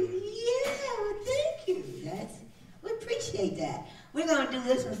you. Yeah, well, thank you. We appreciate that. We're going to do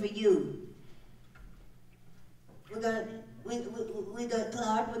this one for you. Clark,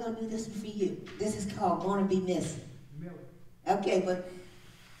 we're going to do this one for you. This is called Wanna Be Missed. Millie. Okay,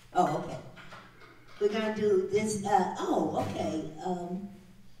 okay. We're going to do this, okay.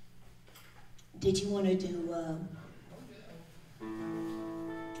 Did you want to do,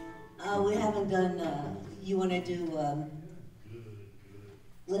 we haven't done, you want to do,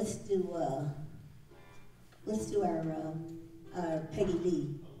 let's do our Peggy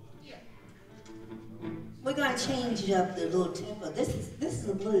Lee. We're going to change it up the little tempo. This is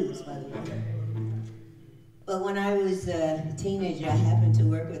the blues, by the way. But when I was a teenager, I happened to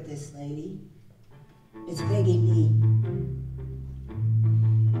work with this lady. It's Peggy Lee.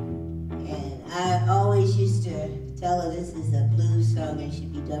 And I always used to tell her this is a blues song and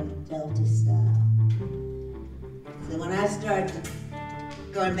should be done Delta style. So when I started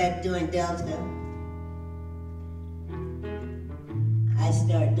going back doing Delta, I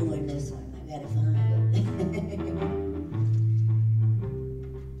started doing this one. I gotta find it.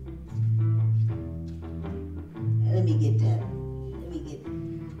 Let me get that.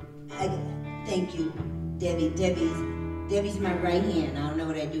 Thank you, Debbie. Debbie's my right hand. I don't know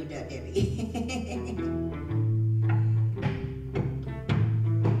what I do without Debbie.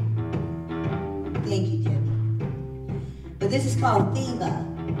 Thank you, Debbie. But this is called Fever.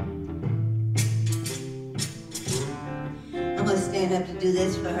 I'm gonna stand up to do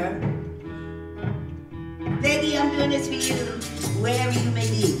this for her. Peggy, I'm doing this for you, wherever you may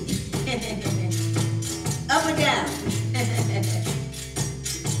be. Up or down.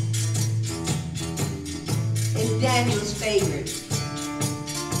 It's Daniel's favorite.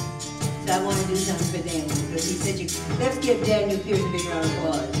 So I want to do something for Daniel because he's such a... Let's give Daniel Pierce a big round of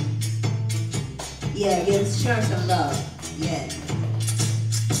applause. Yeah, show him some love. Yeah.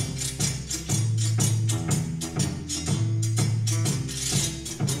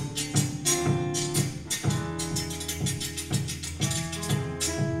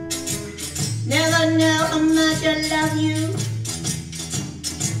 Never know how much I love you.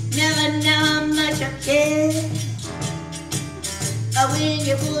 Never know how much I care. But when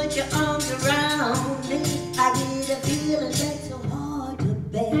you put your arms around me, I get a feeling that's so hard to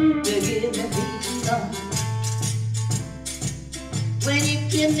bear. You give me fever. When you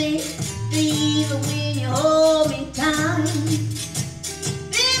give me fever, when you hold me tight.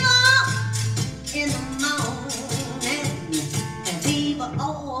 Fever in the morning and fever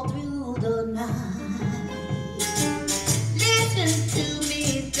all through the night. Listen to me,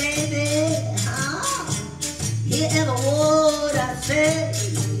 baby, hear every word I say.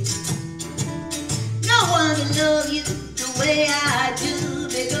 No one can love you the way I do,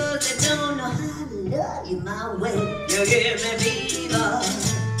 because I don't know how to love you my way. You give me fever.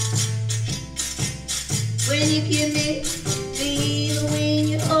 When you give me fever, when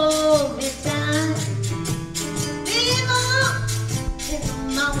you hold me tight. Fever in the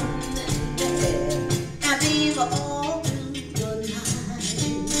morning, baby, and fever all through the night.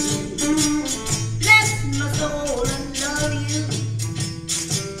 Bless my soul and love you.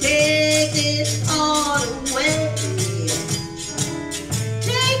 Take this all away.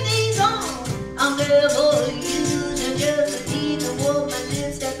 Take these on, I'm there for you. And just to keep the what my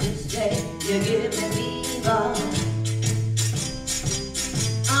lips have to say. You give me fever.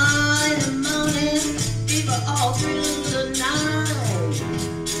 In the morning, fever all through the night.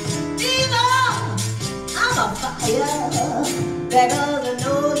 Fever, I'm a fire. Because I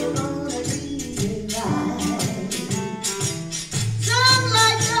know you're gonna treat me right. Sun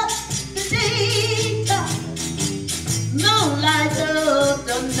lights up the daytime, moon lights up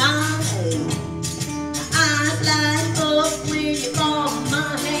the night. Eyes light up when you call my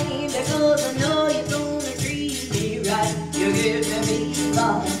name, because I know you're gonna treat me right. You give me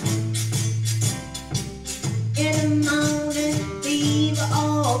fever. In the morning, fever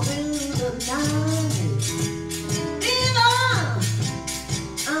all through the night. Fever,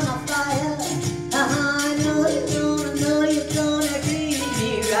 I'm a fire. I know you're gonna treat me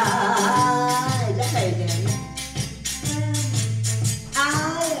right. That's how you do it.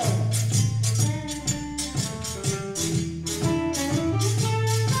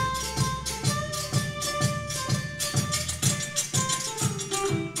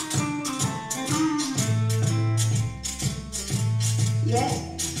 Yeah.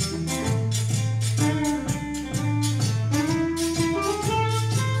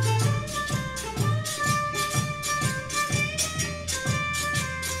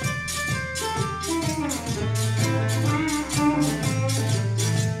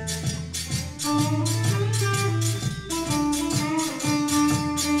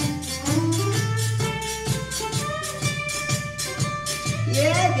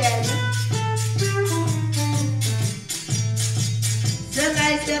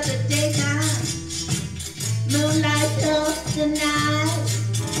 lights up the daytime, moonlight up the night.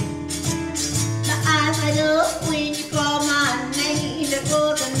 My eyes light up when you call my name,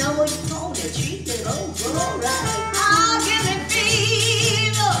 because I know you're gonna treat me alright. Oh, give me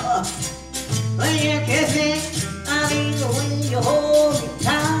fever when you kiss me, I mean when you hold me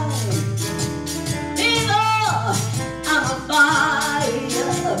tight. Fever, I'm a fire,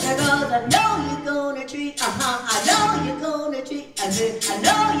 because I know you're gonna treat, I know you're gonna treat, I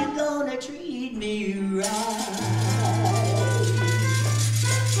know you're gonna treat me right.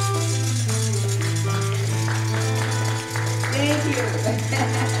 Thank you.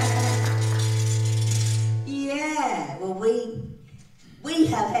 Yeah, well, we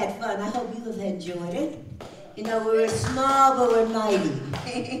have had fun. I hope you have enjoyed it. You know, we're small, but we're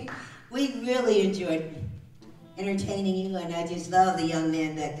mighty. We really enjoyed entertaining you, and I just love the young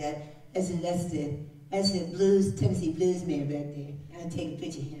man back there. That's the blues, Tennessee blues man back there. I'll take a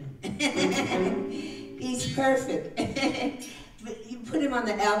picture of him. He's perfect. But you put him on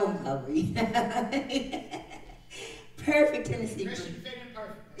the album cover. Perfect Tennessee blues.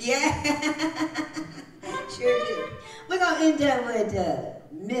 Yeah. Sure do. We're going to end up with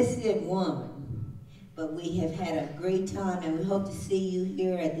Mystic Woman. But we have had a great time, and we hope to see you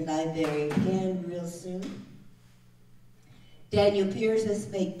here at the library again real soon. Daniel Pierce, let's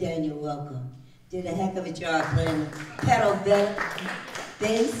make Daniel welcome. Did a heck of a job playing pedal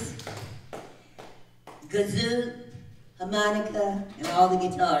bass, kazoo, harmonica, and all the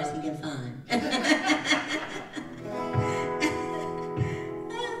guitars he can find.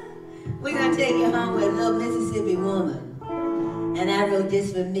 We're going to take you home with a little Mississippi Woman. And I wrote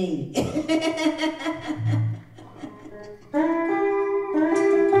this for me.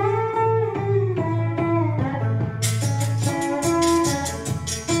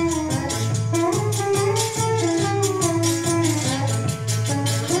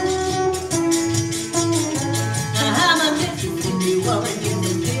 I'm a Mississippi woman, you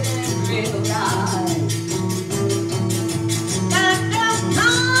can feel it real right. Got that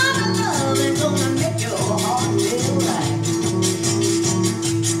kind of love that's gonna make your heart feel right.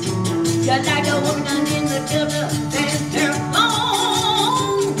 Just like a woman down in the Delta, that's their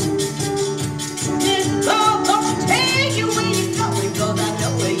own. This girl gonna take you where you're going, 'cause I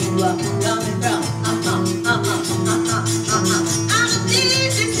know where you are coming from. I'm a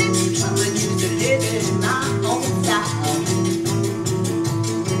Mississippi woman, used to live in my own style.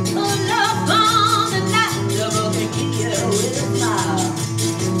 Pull up on the night, double the gear with a smile.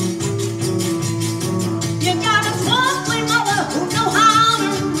 You got a sweet mother who know how to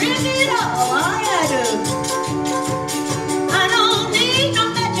bring it up. Oh, yeah, I do. I don't need no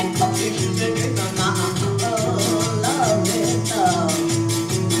magic potion to drink on my love and love.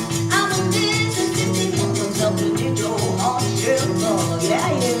 I'm a Mississippi woman, something in your heart shall love.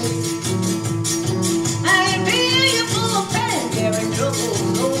 Yeah, yes. I ain't being full of pain, carrying trouble,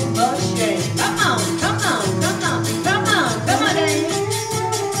 so much shame. Come on, come on, come on, come on, come on, Daniel.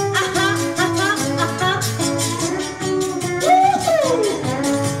 Woo-hoo!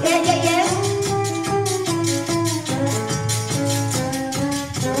 Yeah, yeah, yeah.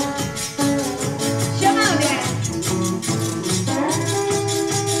 Come on, Dan.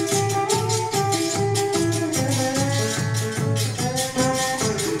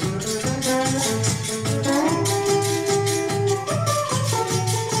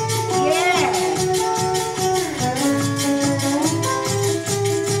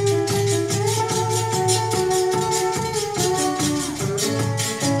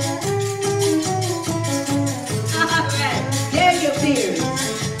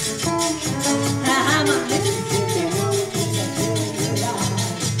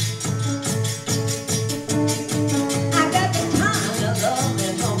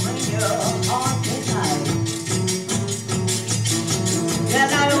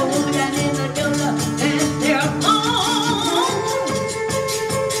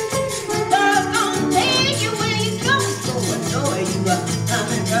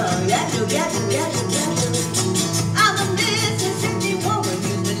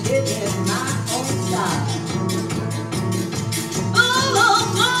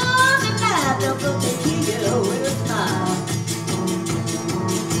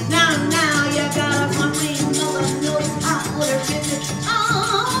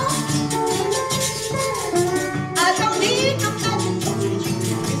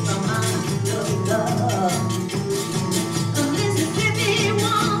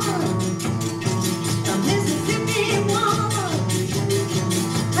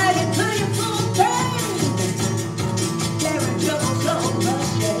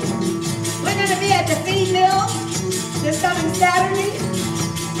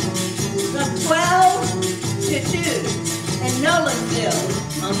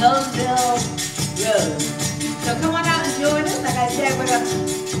 on Noseville Road. So come on out and join us. Like I said, we're going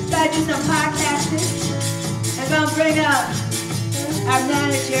to try to do some podcasting. And going to bring up our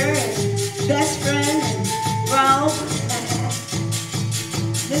manager and best friend and bro,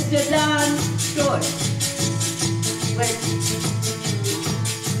 Mr. Don Short. With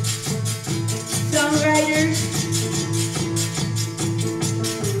songwriters,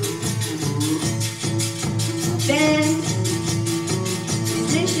 band,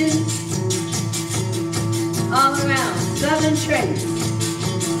 musicians, all around. Southern Trace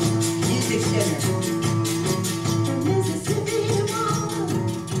Music Center. The Mississippi woman.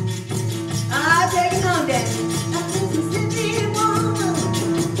 I'll take it home, Daddy. A Mississippi woman.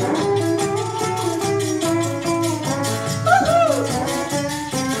 Woo-hoo!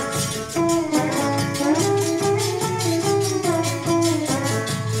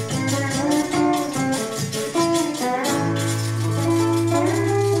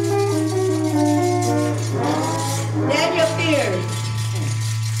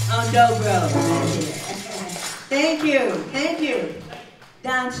 Dobro. Thank you. Thank you.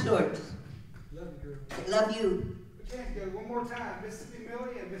 Don Stewart. Love you, girl. Love you. We can't go one more time. Mississippi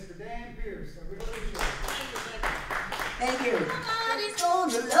Millie and Mr. Dan Pierce. So we appreciate it. Thank you.